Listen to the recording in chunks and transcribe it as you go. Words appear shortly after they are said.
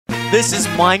This is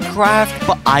Minecraft,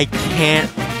 but I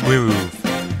can't move.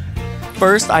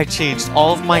 First, I changed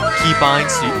all of my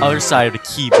keybinds to the other side of the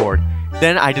keyboard.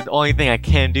 Then I did the only thing I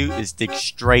can do is dig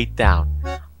straight down.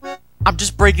 I'm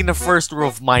just breaking the first rule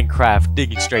of Minecraft,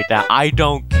 digging straight down. I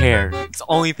don't care. It's the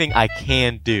only thing I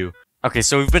can do. Okay,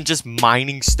 so we've been just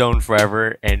mining stone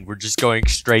forever, and we're just going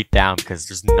straight down because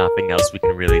there's nothing else we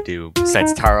can really do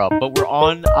besides tower up. But we're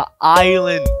on an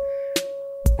island.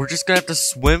 We're just gonna have to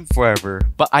swim forever,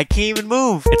 but I can't even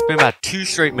move. It's been about 2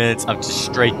 straight minutes of just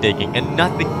straight digging, and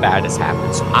nothing bad has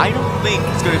happened. So I don't think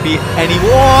it's gonna be any—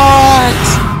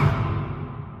 What?